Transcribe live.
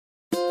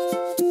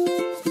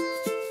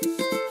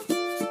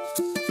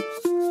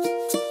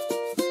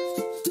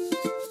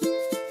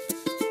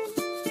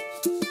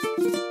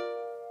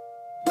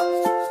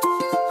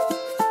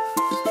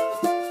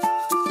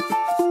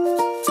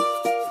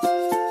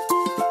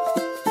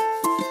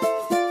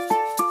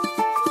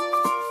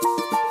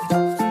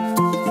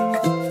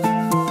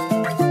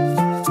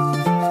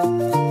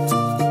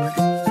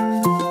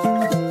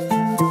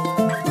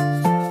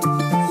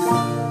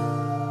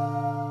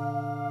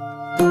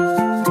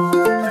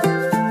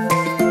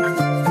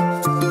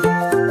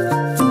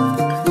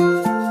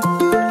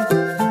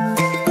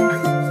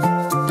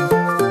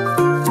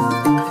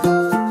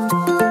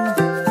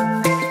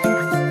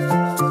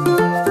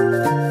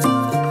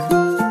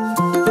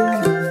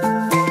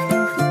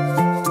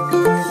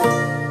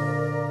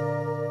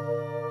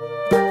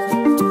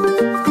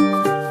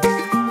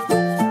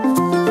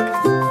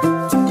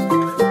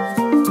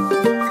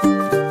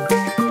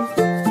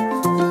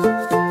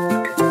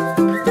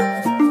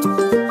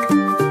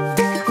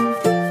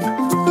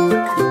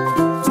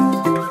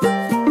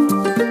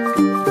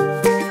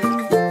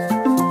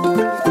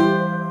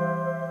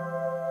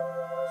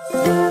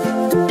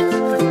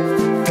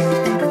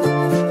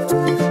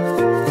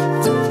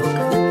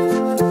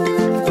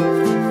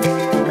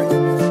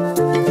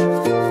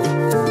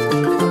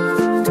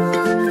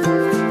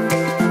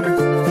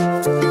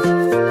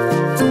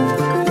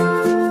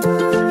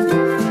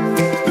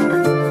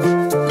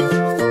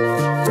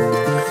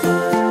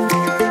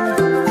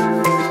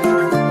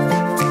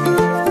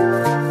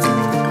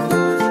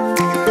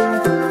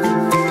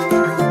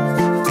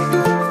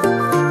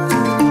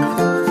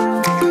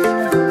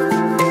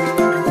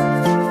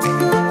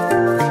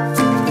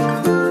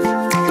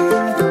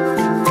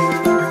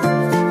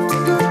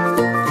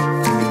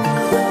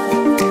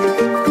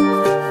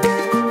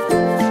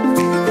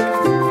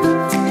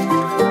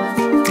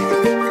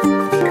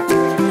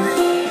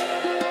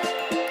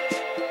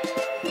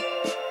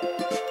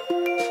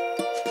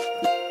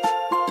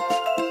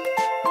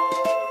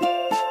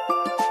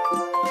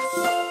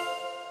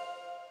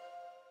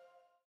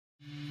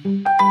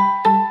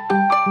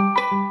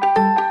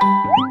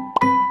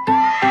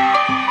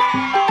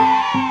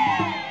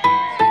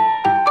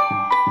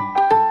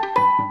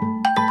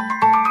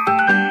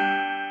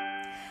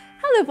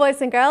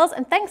boys and girls,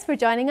 and thanks for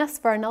joining us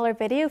for another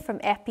video from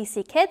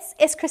FPC Kids.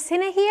 It's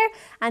Christina here,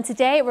 and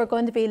today we're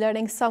going to be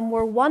learning some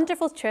more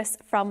wonderful truths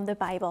from the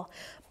Bible.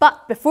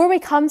 But before we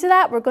come to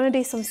that, we're going to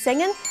do some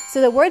singing,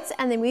 so the words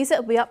and the music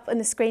will be up on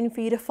the screen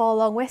for you to follow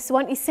along with. So I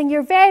want you to sing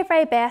your very,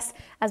 very best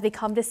as we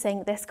come to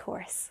sing this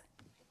chorus.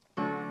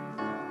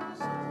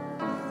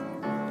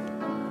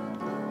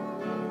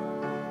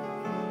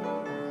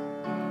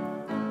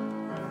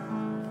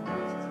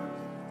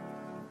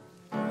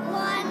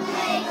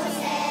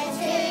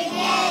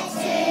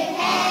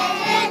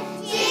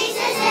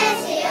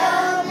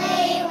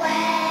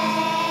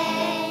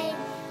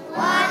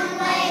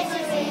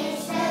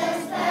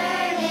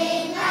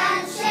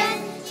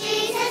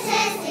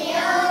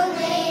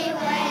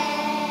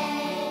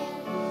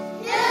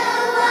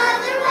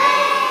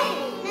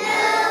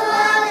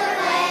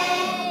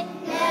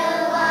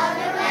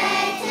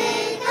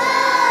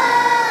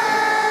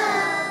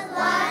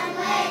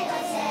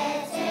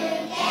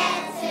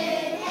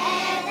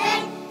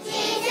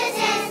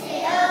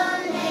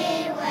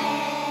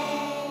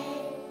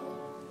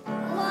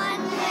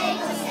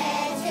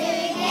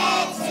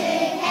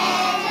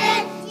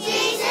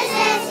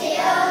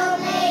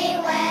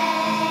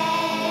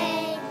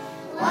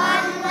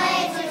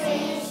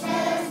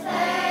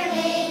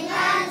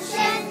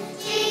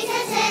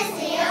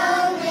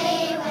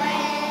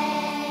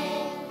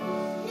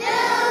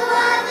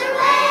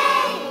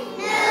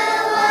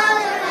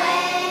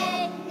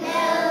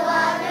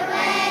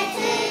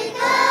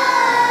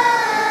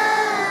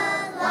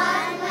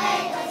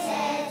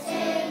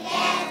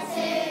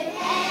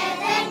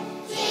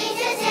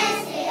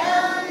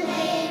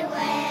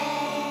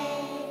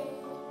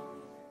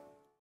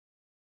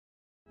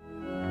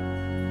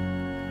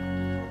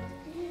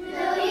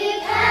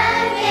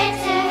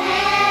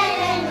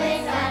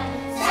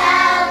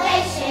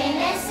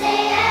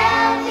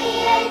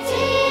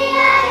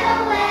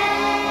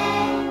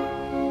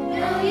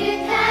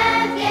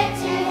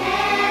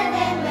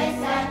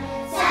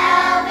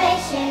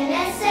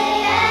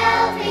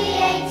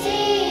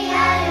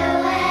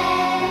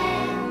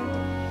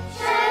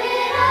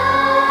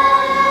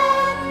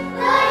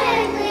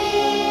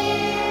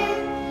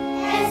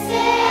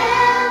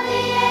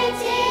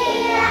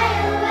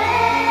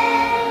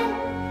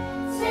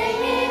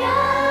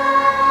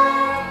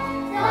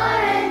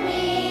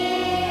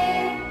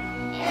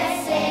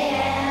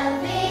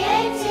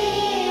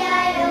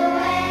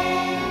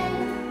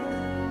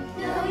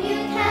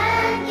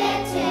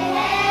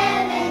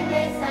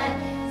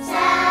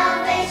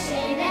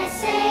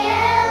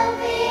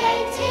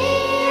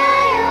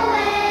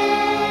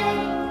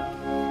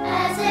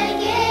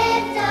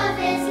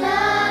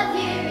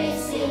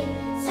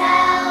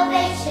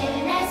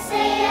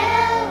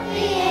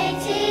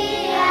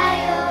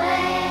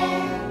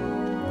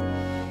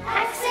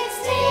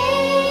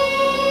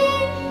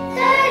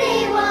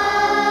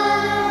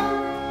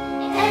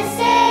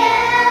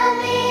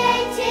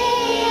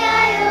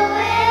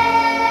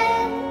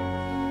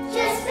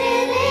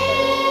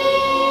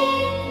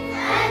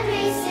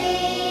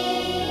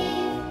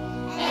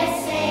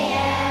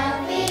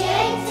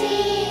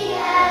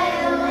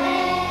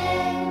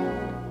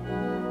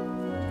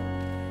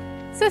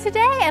 So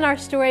today in our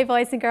story,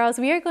 boys and girls,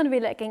 we are going to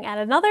be looking at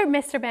another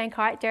Mr. Bean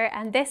character,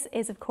 and this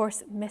is of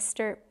course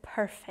Mr.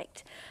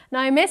 Perfect.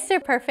 Now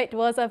Mr. Perfect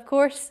was of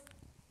course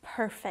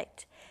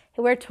perfect.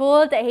 We're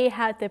told that he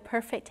had the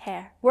perfect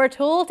hair. We're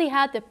told he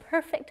had the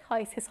perfect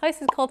house. His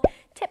house is called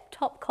Tip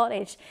Top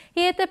Cottage.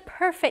 He had the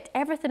perfect,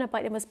 everything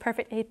about him was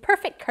perfect. He had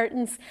perfect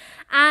curtains.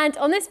 And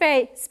on this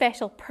very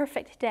special,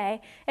 perfect day,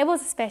 it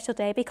was a special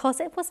day because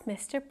it was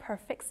Mr.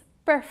 Perfect's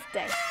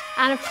birthday.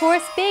 And of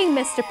course, being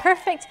Mr.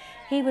 Perfect,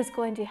 he was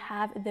going to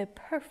have the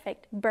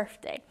perfect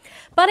birthday.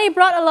 But he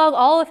brought along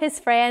all of his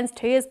friends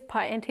to his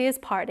party.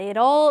 And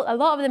a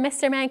lot of the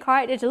Mr. Man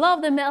characters, a lot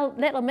of the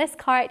Little Miss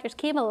characters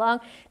came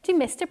along to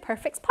Mr.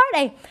 Perfect's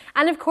party.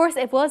 And of course,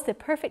 it was the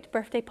perfect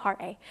birthday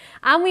party.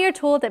 And we are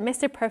told that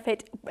Mr.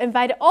 Perfect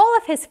invited all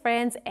of his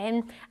friends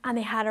in, and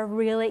they had a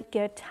really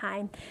good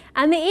time.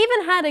 And they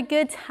even had a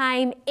good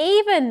time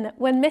even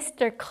when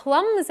Mr.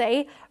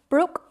 Clumsy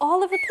broke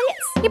all of the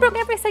plates. He broke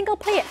every single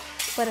plate.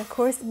 But of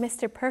course,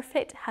 Mr.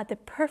 Perfect had the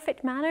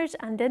perfect manners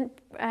and didn't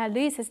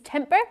lose his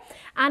temper.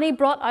 And he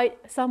brought out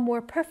some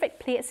more perfect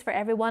plates for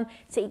everyone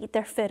to eat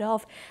their food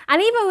of.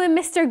 And even when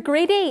Mr.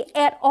 Greedy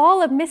ate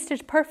all of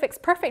Mr. Perfect's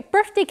perfect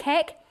birthday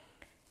cake,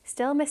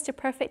 still Mr.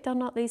 Perfect did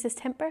not lose his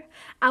temper.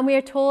 And we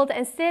are told that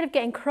instead of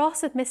getting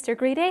cross with Mr.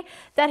 Greedy,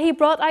 that he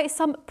brought out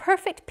some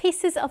perfect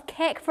pieces of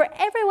cake for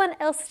everyone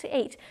else to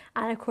eat.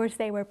 And of course,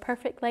 they were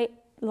perfectly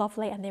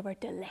lovely and they were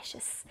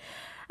delicious.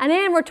 And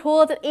then we're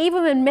told that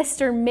even when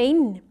Mr.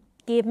 Mean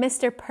gave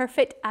Mr.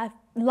 Perfect a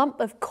lump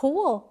of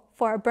coal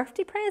for a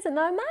birthday present.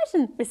 Now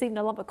imagine receiving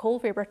a lump of coal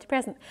for your birthday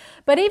present.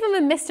 But even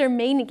when Mr.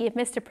 Mean gave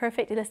Mr.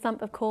 Perfect this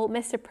lump of coal,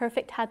 Mr.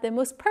 Perfect had the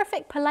most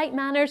perfect polite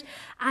manners,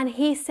 and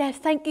he said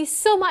thank you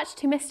so much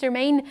to Mr.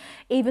 Mean,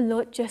 even though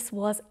it just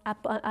was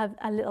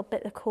a little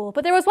bit of coal.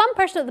 But there was one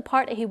person at the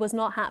party who was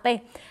not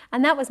happy,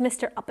 and that was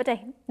Mr.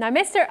 Uppity. Now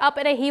Mr.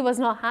 Uppity, he was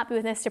not happy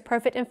with Mr.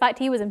 Perfect. In fact,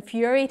 he was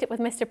infuriated with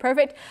Mr.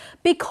 Perfect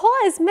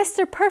because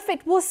Mr.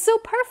 Perfect was so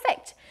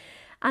perfect.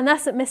 And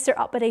that's what Mr.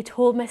 Uppity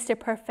told Mr.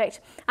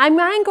 Perfect. I'm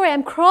angry,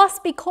 I'm cross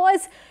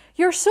because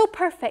you're so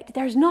perfect.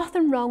 There's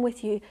nothing wrong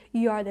with you.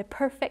 You are the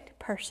perfect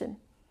person.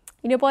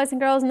 You know, boys and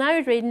girls, and I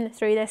was reading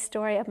through this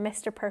story of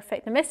Mr.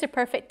 Perfect. And Mr.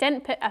 Perfect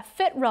didn't put a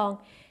foot wrong.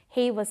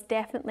 He was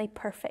definitely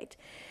perfect.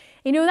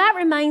 You know, that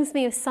reminds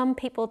me of some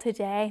people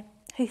today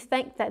who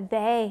think that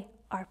they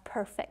are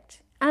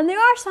perfect. And there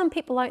are some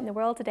people out in the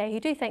world today who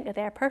do think that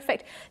they're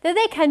perfect, that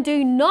they can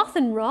do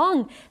nothing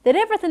wrong, that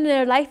everything in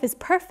their life is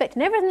perfect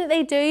and everything that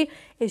they do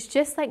is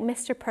just like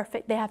Mr.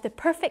 Perfect. They have the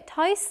perfect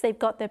house, they've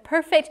got the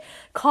perfect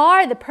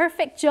car, the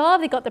perfect job,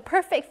 they've got the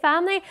perfect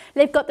family,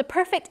 they've got the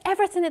perfect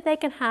everything that they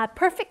can have,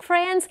 perfect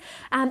friends,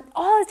 and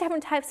all these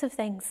different types of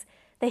things.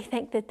 They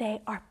think that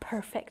they are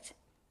perfect.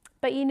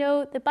 But you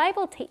know, the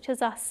Bible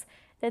teaches us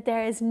that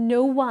there is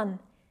no one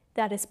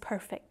that is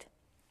perfect.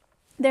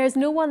 There is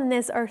no one on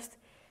this earth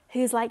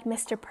who's like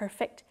Mr.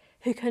 Perfect,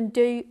 who can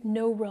do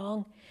no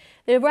wrong.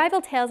 The Bible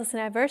tells us in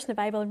our verse in the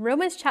Bible, in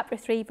Romans chapter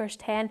 3, verse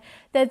 10,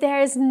 that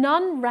there is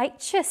none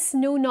righteous,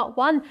 no, not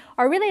one.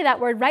 Or really that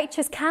word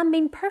righteous can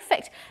mean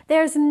perfect.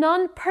 There's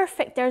none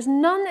perfect. There's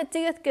none that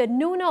doeth good,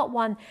 no, not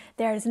one.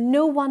 There is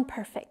no one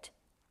perfect.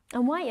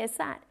 And why is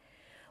that?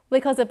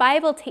 Because the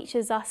Bible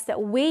teaches us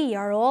that we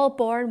are all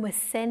born with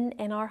sin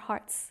in our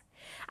hearts.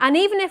 And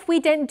even if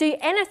we didn't do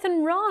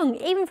anything wrong,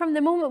 even from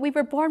the moment we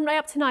were born right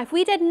up to now, if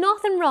we did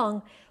nothing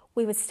wrong,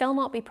 we would still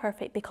not be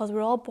perfect because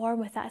we're all born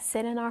with that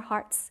sin in our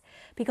hearts.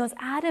 Because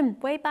Adam,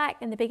 way back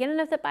in the beginning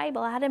of the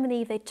Bible, Adam and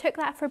Eve, they took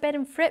that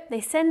forbidden fruit, they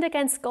sinned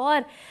against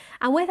God.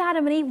 And with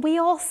Adam and Eve, we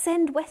all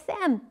sinned with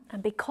them.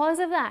 And because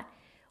of that,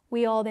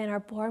 we all then are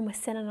born with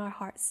sin in our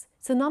hearts.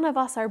 So none of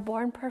us are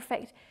born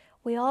perfect.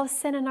 We all have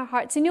sin in our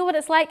hearts. You know what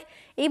it's like?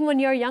 Even when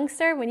you're a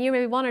youngster, when you're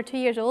maybe 1 or 2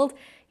 years old,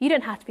 you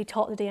didn't have to be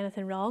taught to do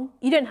anything wrong.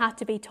 You didn't have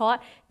to be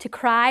taught to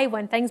cry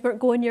when things weren't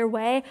going your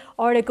way,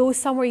 or to go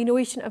somewhere you know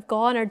you shouldn't have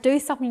gone, or do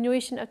something you know you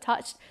shouldn't have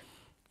touched.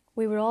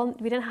 We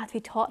didn't have to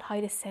be taught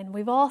how to sin.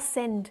 We've all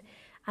sinned,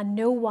 and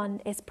no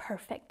one is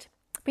perfect.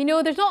 But you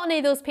know, there's not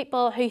only those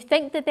people who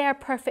think that they're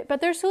perfect,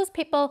 but there's those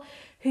people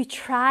who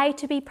try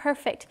to be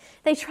perfect.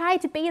 They try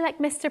to be like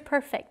Mr.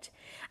 Perfect.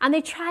 And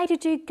they try to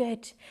do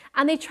good.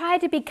 And they try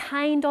to be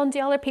kind unto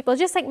other people.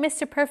 Just like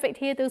Mr. Perfect,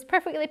 he had those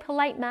perfectly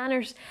polite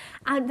manners.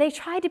 And they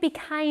try to be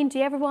kind to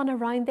everyone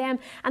around them.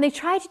 And they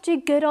try to do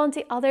good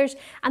unto others.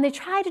 And they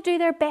try to do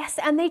their best.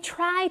 And they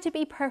try to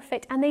be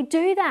perfect. And they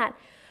do that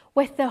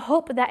with the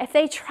hope that if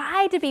they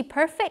try to be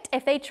perfect,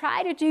 if they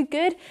try to do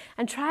good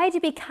and try to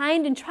be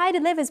kind and try to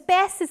live as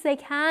best as they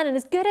can and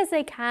as good as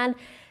they can,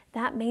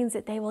 that means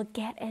that they will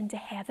get into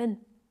heaven.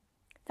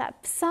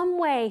 That some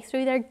way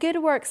through their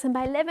good works and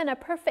by living a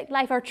perfect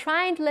life or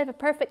trying to live a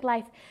perfect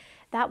life,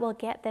 that will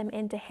get them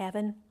into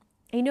heaven.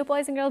 And you know,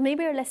 boys and girls,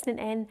 maybe you're listening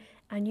in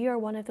and you are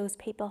one of those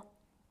people.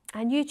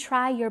 And you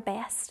try your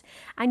best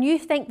and you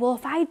think, well,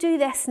 if I do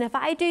this and if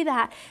I do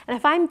that, and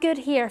if I'm good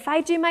here, if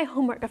I do my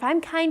homework, if I'm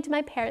kind to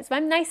my parents, if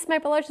I'm nice to my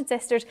brothers and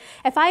sisters,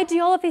 if I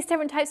do all of these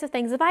different types of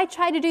things, if I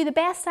try to do the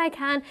best I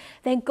can,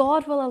 then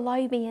God will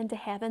allow me into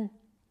heaven.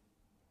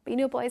 But you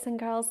know, boys and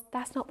girls,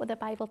 that's not what the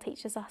Bible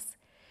teaches us.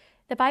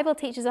 The Bible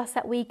teaches us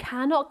that we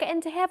cannot get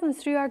into heaven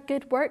through our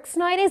good works.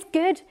 Now, it is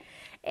good.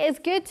 It is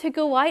good to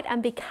go out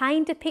and be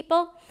kind to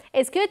people.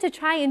 It's good to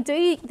try and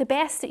do the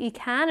best that you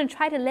can and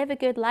try to live a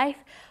good life.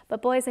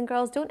 But boys and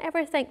girls, don't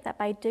ever think that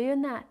by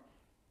doing that,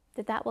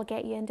 that will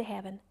get you into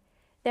heaven.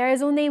 There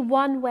is only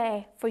one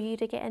way for you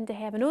to get into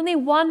heaven. Only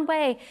one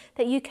way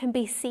that you can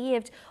be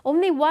saved.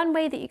 Only one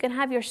way that you can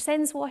have your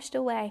sins washed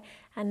away.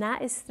 And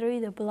that is through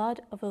the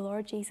blood of the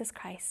Lord Jesus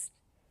Christ.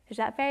 There's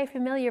that very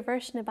familiar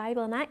verse in the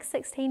Bible in Acts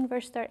 16,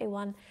 verse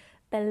 31.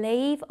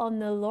 Believe on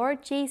the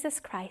Lord Jesus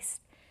Christ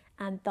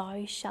and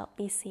thou shalt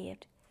be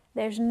saved.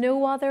 There's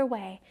no other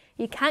way.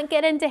 You can't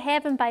get into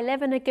heaven by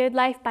living a good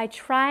life, by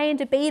trying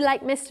to be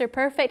like Mr.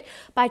 Perfect,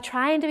 by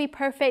trying to be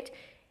perfect.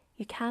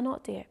 You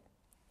cannot do it.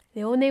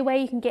 The only way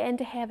you can get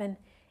into heaven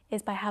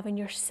is by having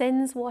your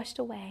sins washed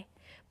away,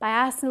 by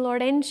asking the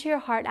Lord into your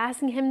heart,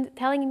 asking Him,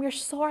 telling Him you're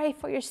sorry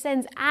for your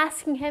sins,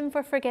 asking Him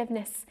for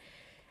forgiveness.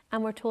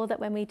 And we're told that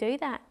when we do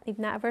that,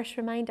 even that verse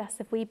reminds us,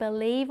 if we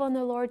believe on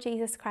the Lord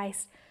Jesus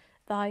Christ,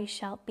 thou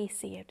shalt be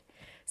saved.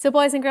 So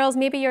boys and girls,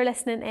 maybe you're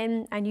listening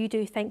in and you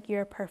do think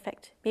you're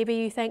perfect. Maybe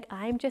you think,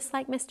 I'm just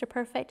like Mr.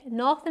 Perfect.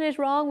 Nothing is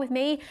wrong with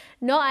me.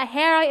 Not a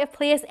hair out of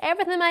place.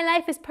 Everything in my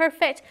life is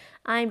perfect.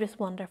 I'm just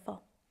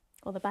wonderful.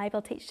 Well, the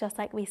Bible teaches us,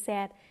 like we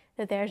said,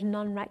 that there's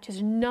none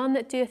righteous, none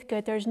that doeth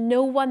good. There's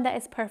no one that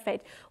is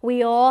perfect.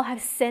 We all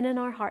have sin in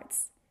our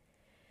hearts.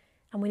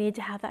 And we need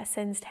to have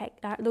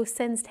those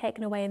sins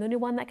taken away. And the only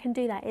one that can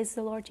do that is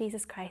the Lord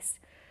Jesus Christ.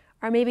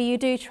 Or maybe you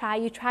try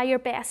your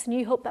best and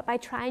you hope that by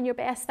trying your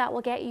best that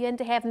will get you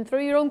into heaven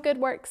through your own good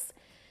works.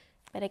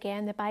 But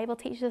again, the Bible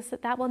teaches us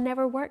that that will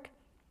never work.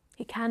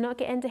 You cannot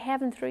get into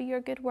heaven through your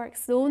good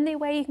works. The only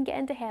way you can get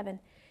into heaven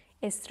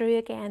is through,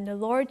 again, the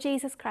Lord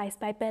Jesus Christ,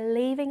 by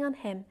believing on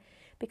him,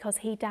 because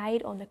he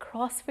died on the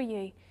cross for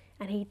you,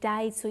 and he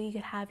died so you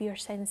could have your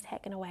sins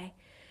taken away.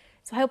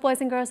 So I hope,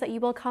 boys and girls, that you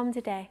will come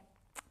today,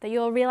 that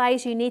you'll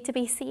realise you need to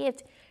be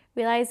saved,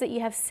 realise that you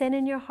have sin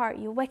in your heart,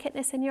 you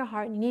wickedness in your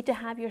heart, and you need to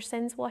have your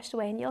sins washed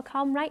away, and you'll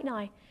come right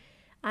now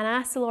and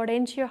ask the Lord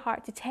into your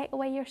heart to take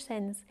away your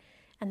sins,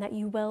 and that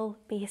you will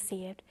be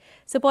saved.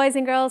 So boys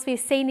and girls, we've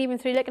seen even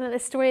through looking at the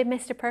story of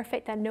Mr.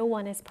 Perfect that no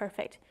one is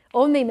perfect.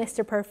 Only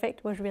Mr.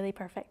 Perfect was really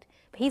perfect,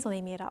 but he's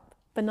only made up.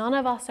 But none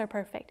of us are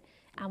perfect,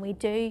 and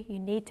you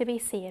need to be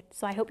saved.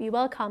 So I hope you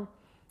will come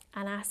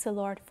and ask the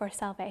Lord for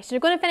salvation. We're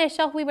going to finish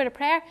off with a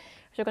prayer.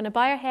 We're going to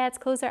bow our heads,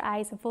 close our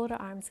eyes and fold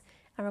our arms,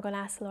 and we're going to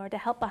ask the Lord to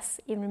help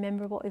us even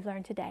remember what we've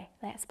learned today.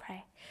 Let's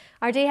pray.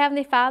 Our dear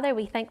Heavenly Father,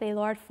 we thank Thee,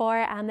 Lord,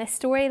 for this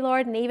story,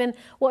 Lord, and even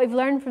what we've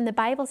learned from the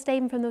Bible today,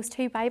 even from those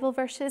 2 Bible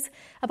verses,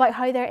 about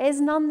how there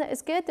is none that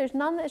is good, there's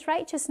none that is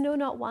righteous, no,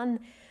 not one.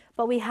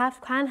 But we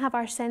can have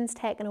our sins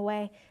taken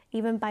away,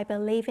 even by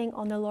believing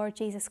on the Lord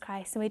Jesus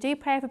Christ. And we do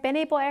pray for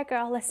any boy or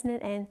girl listening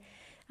in.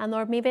 And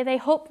Lord, maybe they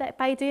hope that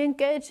by doing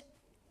good,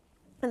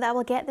 that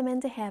will get them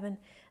into heaven.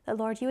 That,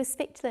 Lord, you would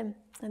speak to them,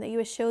 and that you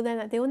would show them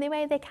that the only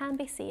way they can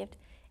be saved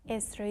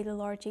is through the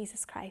Lord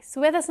Jesus Christ.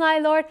 So with us now,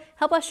 Lord,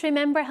 help us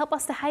remember, help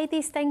us to hide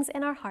these things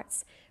in our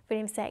hearts. For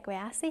your name's sake, we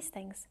ask these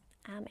things.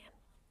 Amen.